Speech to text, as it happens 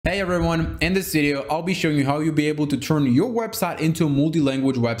Hey everyone, in this video, I'll be showing you how you'll be able to turn your website into a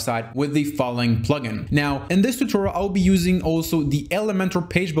multi-language website with the Falang plugin. Now, in this tutorial, I'll be using also the Elementor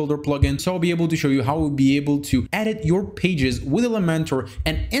page builder plugin. So I'll be able to show you how you'll be able to edit your pages with Elementor,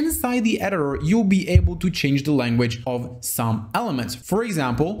 and inside the editor, you'll be able to change the language of some elements. For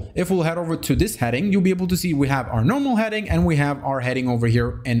example, if we'll head over to this heading, you'll be able to see we have our normal heading and we have our heading over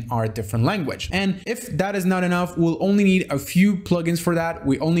here in our different language. And if that is not enough, we'll only need a few plugins for that.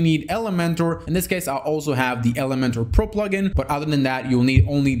 We only need Elementor. In this case, I'll also have the Elementor Pro plugin, but other than that, you'll need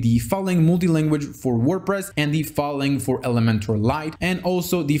only the Falang multi-language for WordPress and the Falang for Elementor Lite, and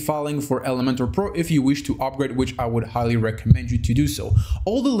also the Falang for Elementor Pro if you wish to upgrade, which I would highly recommend you to do so.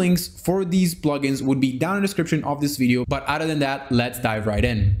 All the links for these plugins would be down in the description of this video, but other than that, let's dive right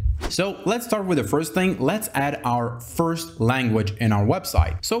in. So let's start with the first thing. Let's add our first language in our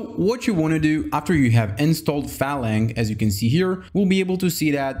website. So what you want to do after you have installed Falang, as you can see here, we'll be able to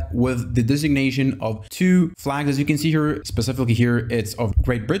see that with the designation of two flags. As you can see here, specifically here, it's of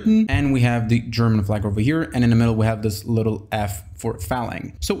Great Britain, and we have the German flag over here. And in the middle, we have this little F for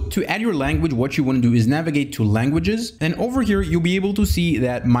Falang. So to add your language, what you want to do is navigate to languages. And over here, you'll be able to see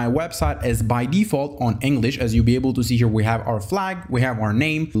that my website is by default on English. As you'll be able to see here, we have our flag, we have our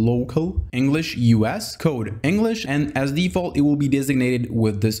name, local, English, US, code, English, and as default, it will be designated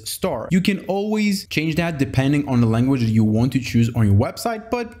with this star. You can always change that depending on the language that you want to choose on your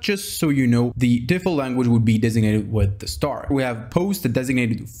website, but just so you know, the default language would be designated with the star. We have posts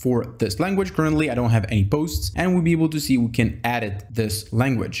designated for this language. Currently, I don't have any posts, and we'll be able to see we can edit this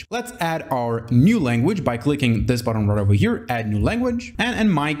language. Let's add our new language by clicking this button right over here, add new language. And in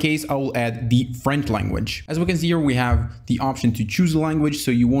my case, I will add the French language. As we can see here, we have the option to choose a language.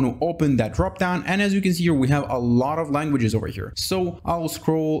 So you want to open that drop down. And as you can see here, we have a lot of languages over here. So I'll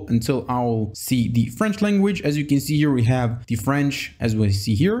scroll until I'll see the French language. As you can see here, we have the French, as we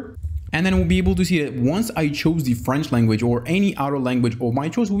see here. And then we'll be able to see that once I chose the French language or any other language of my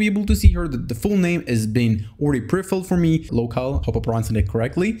choice, we'll be able to see here that the full name is being already pre-filled for me. Local, hope I pronounced it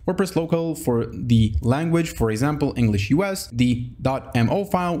correctly. WordPress local for the language, for example, English US. The .mo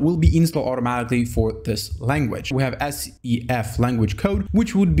file will be installed automatically for this language. We have SEF language code,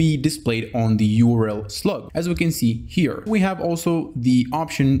 which would be displayed on the URL slug. As we can see here, we have also the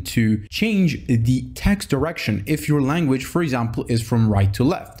option to change the text direction if your language, for example, is from right to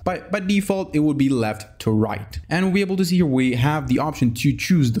left. By default, it would be left to right. And we'll be able to see here we have the option to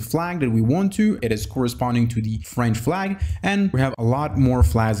choose the flag that we want to. It is corresponding to the French flag, and we have a lot more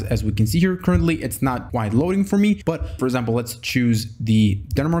flags as we can see here. Currently, it's not quite loading for me, but for example, let's choose the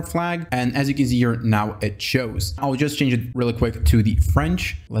Denmark flag, and as you can see here, now it shows. I'll just change it really quick to the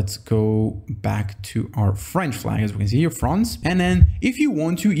French. Let's go back to our French flag, as we can see here, France. And then if you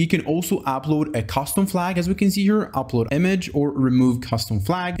want to, you can also upload a custom flag, as we can see here, upload image or remove custom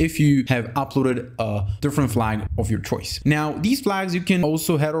flag if you have uploaded a different flag of your choice. Now, these flags, you can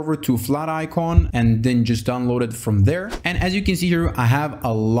also head over to flat icon and then just download it from there. And as you can see here, I have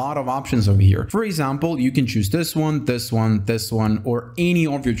a lot of options over here. For example, you can choose this one, this one, this one, or any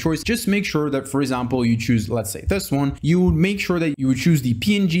of your choice. Just make sure that, for example, you choose, let's say this one, you would make sure that you would choose the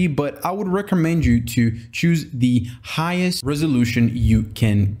PNG, but I would recommend you to choose the highest resolution you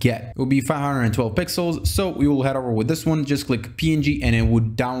can get. It will be 512 pixels. So we will head over with this one, just click PNG and it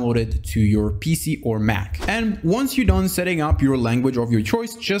would download it to your PC or Mac. And once you're done setting up your language of your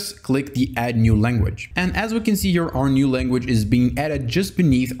choice, just click the add new language. And as we can see here, our new language is being added just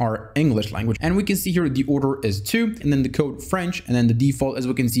beneath our English language. And we can see here the order is 2, and then the code French, and then the default, as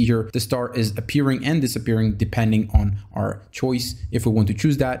we can see here, the star is appearing and disappearing depending on our choice. If we want to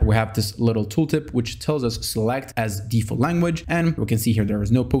choose that, we have this little tooltip which tells us select as default language, and we can see here there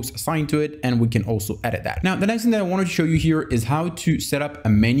is no post assigned to it, and we can also edit that. Now, the next thing that I wanted to show you here is how to set up a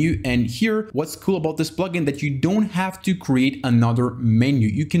menu. And here, what's cool about this plugin that you don't have to create another menu.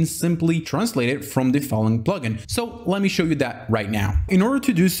 You can simply translate it from the Falang plugin. So let me show you that right now. In order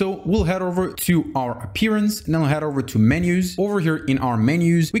to do so, we'll head over to our appearance, and then we'll head over to menus. Over here in our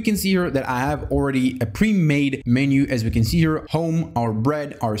menus, we can see here that I have already a pre-made menu. As we can see here, home, our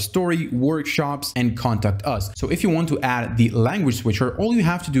bread, our story, workshops, and contact us. So if you want to add the language switcher, all you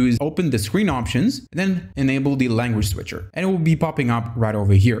have to do is open the screen options, and then enable the language switcher, and it will be popping up right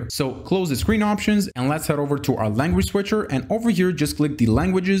over here. So close the screen options and let's head over to our language switcher, and over here just click the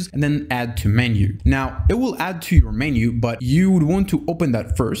languages and then add to menu. Now it will add to your menu, but you would want to open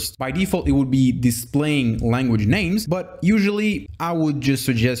that first. By default, it would be displaying language names, but usually I would just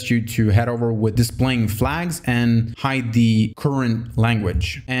suggest you to head over with displaying flags and hide the current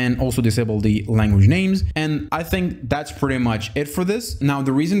language and also disable the language names. And I think that's pretty much it for this. Now,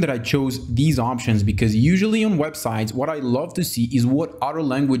 the reason that I chose these options, because usually on websites, what I love to see is what other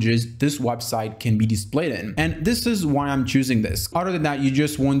languages languages this website can be displayed in. And this is why I'm choosing this. Other than that, you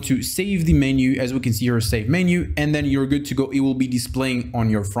just want to save the menu, as we can see here, save menu, and then you're good to go. It will be displaying on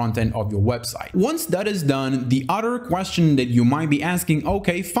your front end of your website. Once that is done, the other question that you might be asking,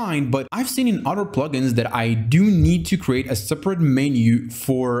 okay, fine, but I've seen in other plugins that I do need to create a separate menu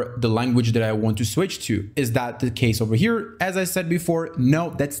for the language that I want to switch to. Is that the case over here? As I said before, no,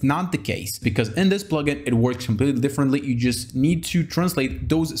 that's not the case, because in this plugin, it works completely differently. You just need to translate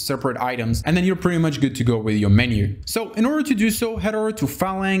those separate items, and then you're pretty much good to go with your menu. So in order to do so, head over to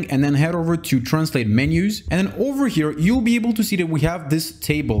Falang and then head over to translate menus. And then over here, you'll be able to see that we have this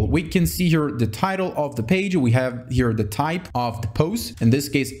table. We can see here the title of the page. We have here the type of the post. In this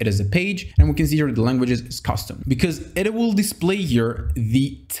case, it is a page, and we can see here the languages is custom, because it will display here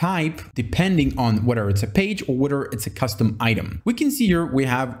the type depending on whether it's a page or whether it's a custom item. We can see here we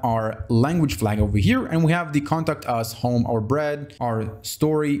have our language flag over here, and we have the contact us, home, our bread, our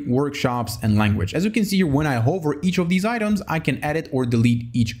story, workshops, and language. As you can see here, when I hover each of these items, I can edit or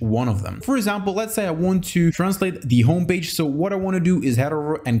delete each one of them. For example, let's say I want to translate the homepage. So what I want to do is head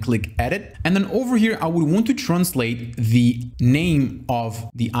over and click edit. And then over here, I would want to translate the name of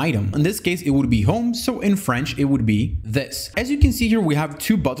the item. In this case, it would be home. So in French, it would be this. As you can see here, we have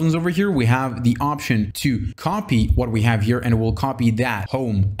two buttons over here. We have the option to copy what we have here, and it will copy that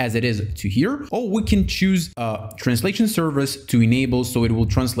home as it is to here. Or we can choose a translation service to enable, so it will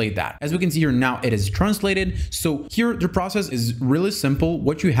translate that. As we can see here, now it is translated. So here the process is really simple.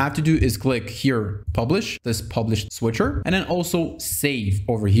 What you have to do is click here, publish, this published switcher, and then also save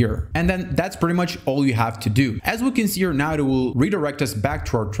over here. And then that's pretty much all you have to do. As we can see here, now it will redirect us back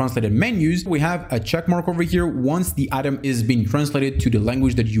to our translated menus. We have a check mark over here. Once the item is being translated to the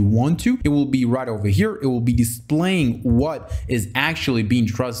language that you want to, it will be right over here. It will be displaying what is actually being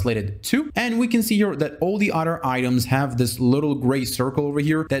translated to. And we can see here that all the other items have this little gray circle over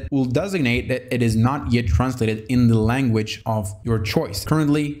here that will designate that it is not yet translated in the language of your choice.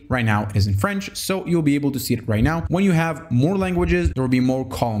 Currently, right now, it is in French, so you'll be able to see it right now. When you have more languages, there will be more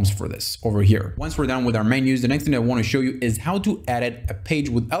columns for this over here. Once we're done with our menus, the next thing I want to show you is how to edit a page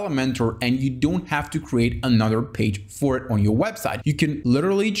with Elementor, and you don't have to create another page for it on your website. You can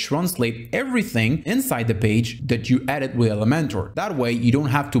literally translate everything inside the page that you edit with Elementor. That way, you don't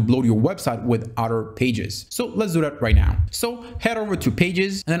have to bloat your website with other pages. So let's do that right now. So head over to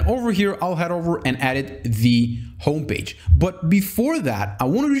pages, and then over here, I'll head over and edit the homepage. But before that, I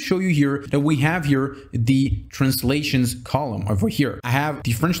wanted to show you here that we have here the translations column over here. I have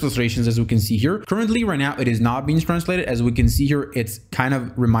the French translations, as we can see here. Currently, right now, it is not being translated. As we can see here, it's kind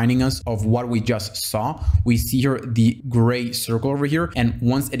of reminding us of what we just saw. We see here the gray circle over here, and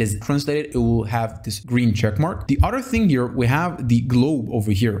once it is translated, it will have this green check mark. The other thing here, we have the globe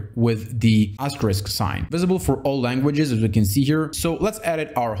over here with the asterisk sign, visible for all languages, as we can see here. So let's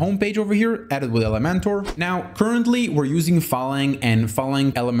edit our homepage over here, edit with Elementor. Now, currently, we're using Falang and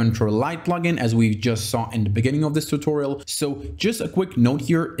Falang Elementor Lite plugin, as we just saw in the beginning of this tutorial. So just a quick note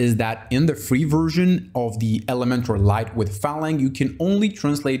here is that in the free version of the Elementor Lite with Falang, you can only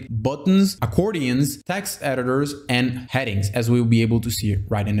translate buttons, accordions, text editors, and headings, as we will be able to see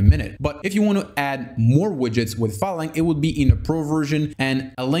right in a minute. But if you want to add more widgets with Falang, it would be in a pro version,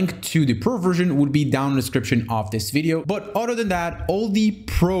 and a link to the pro version would be down in the description of this video. But other than that, all the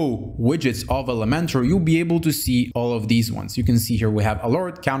pro widgets of Elementor, you'll be able to see all of these ones. You can see here we have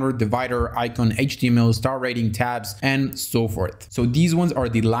alert, counter, divider, icon, HTML, star rating, tabs, and so forth. So these ones are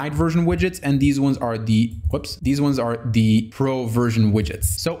the light version widgets, and these ones are the pro version widgets.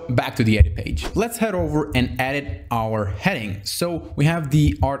 So back to the edit page. Let's head over and edit our heading. So we have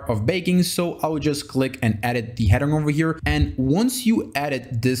the art of baking. So I'll just click and edit the heading over here. And once you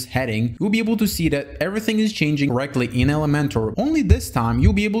edit this heading, you'll be able to see that everything is changing correctly in Elementor. Only this time,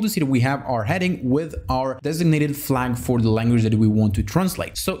 you'll be able to see that we have our heading with our designated flag for the language that we want to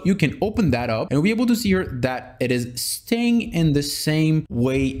translate. So you can open that up and you'll be able to see here that it is staying in the same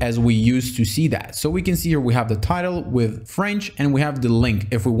way as we used to see that. So we can see here we have the title with French, and we have the link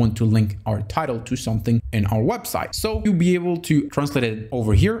if we want to link our title to something in our website. So you'll be able to translate it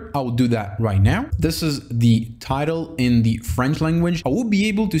over here. I'll do that right now. This is the title in the French language. I will be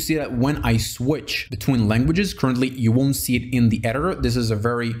able to see that when I switch between languages. Currently, you won't see it in the editor. This is a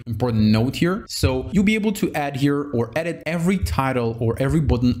very important note here. So you'll be able to add here or edit every title or every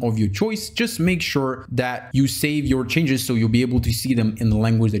button of your choice. Just make sure that you save your changes so you'll be able to see them in the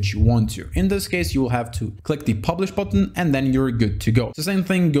language that you want to. In this case, you will have to click the publish button and then you're good to go. The same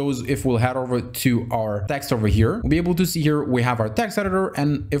thing goes if we'll head over to our text over here. We'll be able to see here we have our text editor,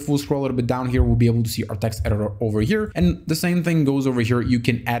 and if we'll scroll a little bit down here, we'll be able to see our text editor over here. And the same thing goes over here. You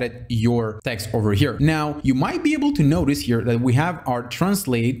can edit your text over here. Now, you might be able to notice here that we we have our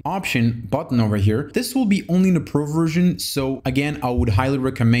translate option button over here. This will be only in the pro version. So again, I would highly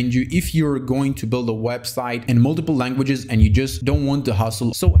recommend you, if you're going to build a website in multiple languages and you just don't want to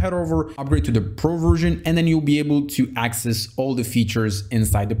hustle, so head over, upgrade to the pro version, and then you'll be able to access all the features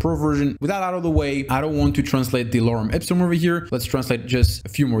inside the pro version. With that out of the way, I don't want to translate the lorem ipsum over here. Let's translate just a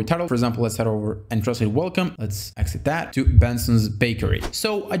few more titles. For example, let's head over and translate welcome. Let's exit that to Benson's Bakery.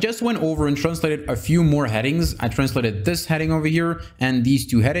 So I just went over and translated a few more headings. I translated this heading over here and these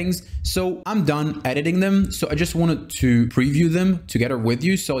two headings. So I'm done editing them. So I just wanted to preview them together with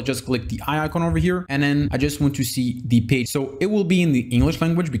you. So I'll just click the eye icon over here, and then I just want to see the page. So it will be in the English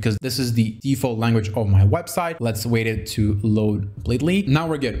language because this is the default language of my website. Let's wait it to load completely. Now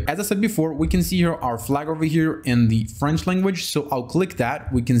we're good. As I said before, we can see here our flag over here in the French language. So I'll click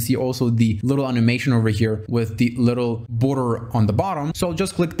that. We can see also the little animation over here with the little border on the bottom. So I'll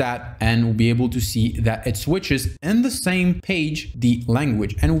just click that and we'll be able to see that it switches in the same page the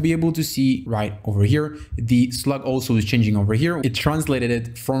language, and we'll be able to see right over here the slug also is changing over here. It translated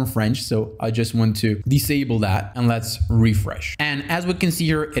it from French, so I just want to disable that and let's refresh. And as we can see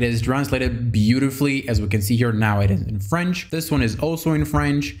here, it is translated beautifully. As we can see here, now it is in French. This one is also in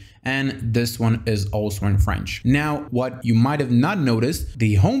French, and this one is also in French. Now, what you might have not noticed,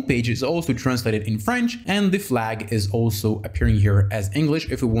 the home page is also translated in French, and the flag is also appearing here as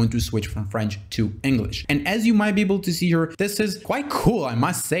English if we want to switch from French to English. And as you might be able to see here, this is quite cool, I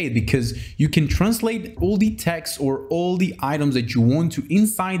must say, because you can translate all the text or all the items that you want to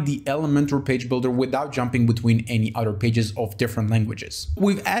inside the Elementor page builder without jumping between any other pages of different languages.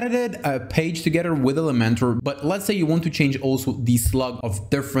 We've added a page together with Elementor, but let's say you want to change also the slug of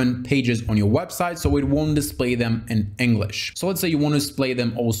different pages on your website so it won't display them in English. So let's say you want to display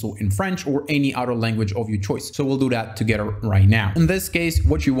them also in French or any other language of your choice. So we'll do that together right now. In this case,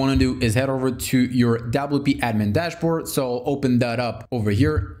 what you want to do is head over to your WP admin dashboard. So I'll open that up over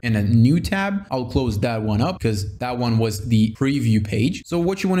here in a new tab. I'll close that one up because that one was the preview page. So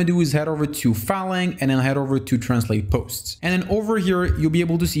what you want to do is head over to Falang and then head over to translate posts. And then over here, you'll be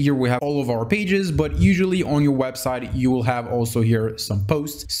able to see here we have all of our pages, but usually on your website, you will have also here some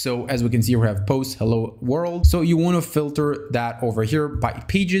posts. So as we can see, we have posts, hello world. So you want to filter that over here by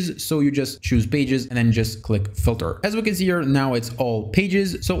pages. So you just choose pages and then just click filter. As we can see here, now it's all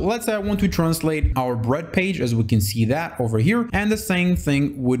pages. So let's say I want to translate our bread page, as we can see that over here. And the same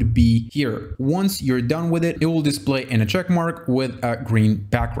thing would be here. Once you're done with it, it will display in a check mark with a green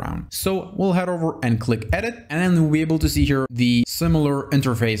background. So we'll head over and click edit, and then we'll be able to see here the similar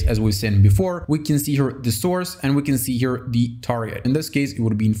interface as we've seen before. We can see here the source and we can see here the target. In this case, it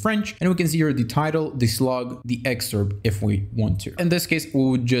would be in French, and we can see here the title, the slug, the excerpt if we want to. In this case, we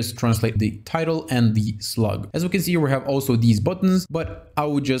would just translate the title and the slug. As we can see here, we have also these buttons, but I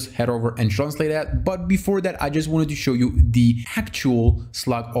would just head over and translate that. But before that, I just wanted to show you the actual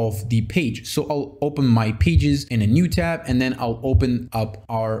slug of the page. So I'll open my pages in a new tab, and then I'll open up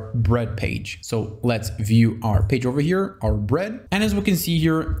our bread page. So let's view our page over here, our bread. And as we can see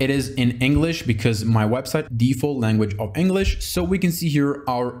here, it is in English because my website default language of English. So we can see here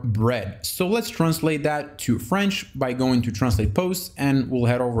our bread. So let's translate that to French by going to translate posts, and we'll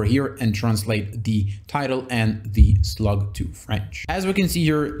head over here and translate the title and the slug to French. As we can see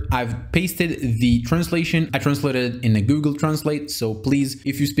here, I've pasted the translation. I translated it in a Google Translate. So please,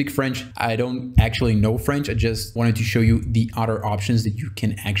 if you speak French, I don't actually know French. I just wanted to show you the other options that you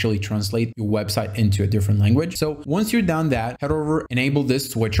can actually translate your website into a different language. So once you're done that, head over, enable this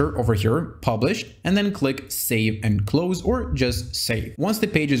switcher over here, published, and then click save and close, or just save. Once the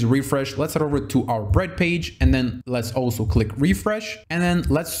page is refreshed, let's head over to our bread page, and then let's also click refresh, and then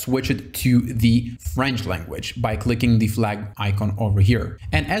let's switch it to the French language by clicking the flag icon over here.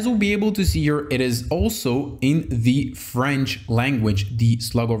 And as we'll be able to see here, it is also in the French language, the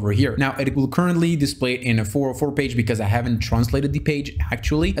slug over here. Now it will currently display in a 404 page because I haven't translated the page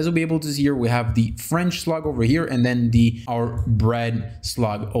actually. As we'll be able to see here, we have the French slug over here, and then our bread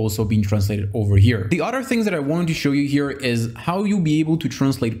slug also being translated over here. The other things that I wanted to show you here is how you'll be able to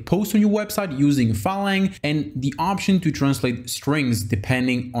translate posts on your website using Falang, and the option to translate strings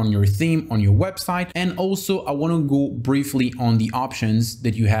depending on your theme on your website. And also I want to go briefly on the options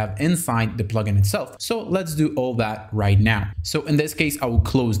that you have inside the plugin itself. So let's do all that right now. So in this case, I will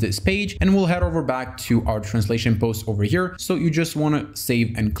close this page and we'll head over back to our translation post over here. So you just want to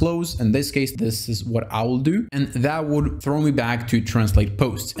save and close. In this case, this is what I will do, and that would throw me back to translate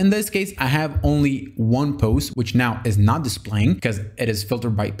posts. In this case, I have only one post, which now is not displaying because it is is filter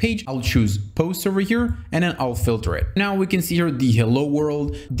by page. I'll choose posts over here and then I'll filter it. Now we can see here the hello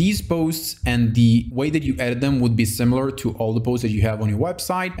world. These posts and the way that you edit them would be similar to all the posts that you have on your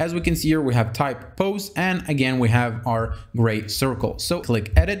website. As we can see here, we have type posts, and again we have our gray circle. So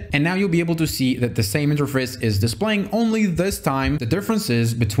click edit, and now you'll be able to see that the same interface is displaying, only this time the difference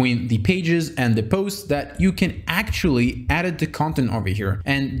is between the pages and the posts that you can actually edit the content over here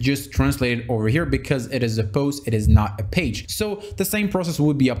and just translate it over here because it is a post, it is not a page. So the same process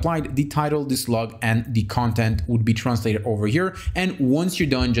would be applied. The title, the slug, and the content would be translated over here. And once you're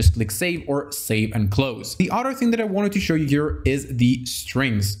done, just click save or save and close. The other thing that I wanted to show you here is the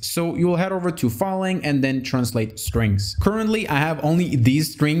strings. So you'll head over to Falang and then translate strings. Currently, I have only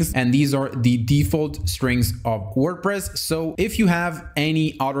these strings, and these are the default strings of WordPress. So if you have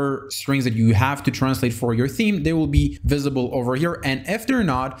any other strings that you have to translate for your theme, they will be visible over here. And if they're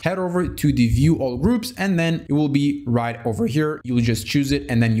not, head over to the view all groups, and then it will be right over here. You'll just choose it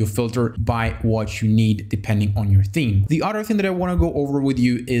and then you filter by what you need depending on your theme. The other thing that I want to go over with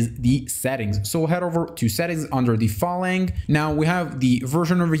you is the settings. So head over to settings under the Falang. Now we have the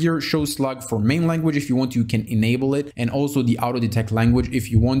version over here, show slug for main language. If you want to, you can enable it, and also the auto detect language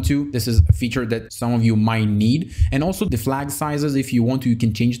if you want to. This is a feature that some of you might need. And also the flag sizes, if you want to, you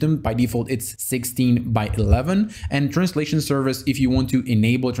can change them. By default, it's 16 by 11. And translation service, if you want to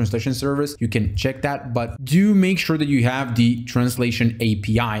enable a translation service, you can check that, but do make sure that you have the translation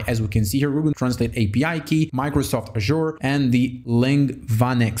API. As we can see here, we're going to translate API key, Microsoft Azure, and the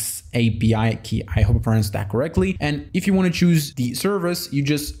Lingvanix API key. I hope I pronounced that correctly. And if you want to choose the service, you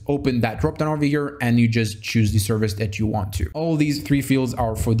just open that drop down over here and you just choose the service that you want to. All these three fields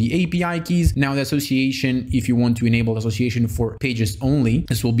are for the API keys. Now the association, if you want to enable association for pages only,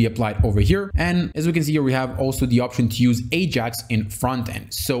 this will be applied over here. And as we can see here, we have also the option to use Ajax in front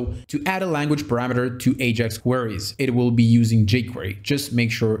end. So to add a language parameter to Ajax queries, it will be using jQuery. Just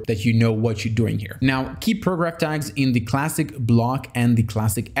make sure that you know what you're doing here. Now keep paragraph tags in the classic block and the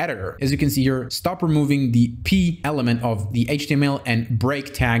classic editor. As you can see here, stop removing the P element of the HTML and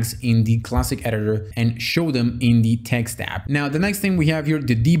break tags in the classic editor and show them in the text tab. Now the next thing we have here,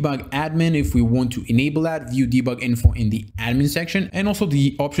 the debug admin. If we want to enable that, view debug info in the admin section, and also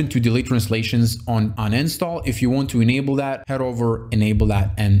the option to delete translations on uninstall. If you want to enable that, head over, enable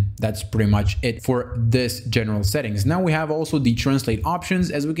that, and that's pretty much it for this general settings. Now we have also the translate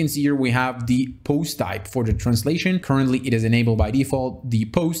options. As we can see here, we have the post type for the translation. Currently it is enabled by default, the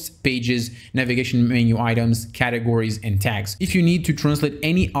posts, pages, navigation menu items, categories, and tags. If you need to translate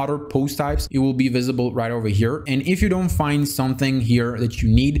any other post types, it will be visible right over here. And if you don't find something here that you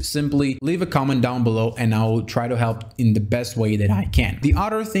need, simply leave a comment down below and I will try to help in the best way that I can. The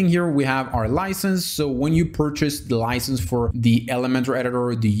other thing here, we have our license. So when you purchase the license for the Elementor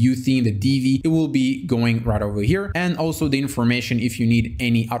editor, the U theme, the DV, it will be going right over here. And also the information, if you need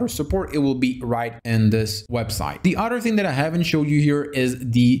any other support, it will be right in this website. The other thing that I haven't showed you here is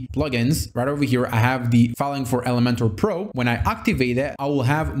the plugins. Right over here, I have the Falang for Elementor Pro. When I activate it, I will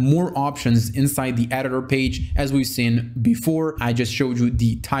have more options inside the editor page. As we've seen before, I just showed you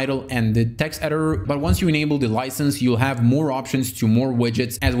the title and the text editor, but once you enable the license, you'll have more options to more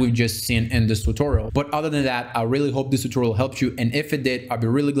widgets, as we've just seen in this tutorial. But other than that, I really hope this tutorial helped you, and if it did, I'd be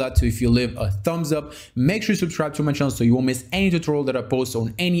really glad to if you leave a thumbs up. Make sure you subscribe to my channel so you won't miss any tutorial that I post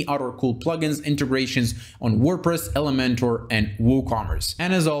on any other cool plugins, integrations on WordPress, Elementor, and WooCommerce.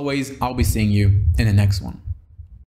 And as always, I'll be seeing you in the next one.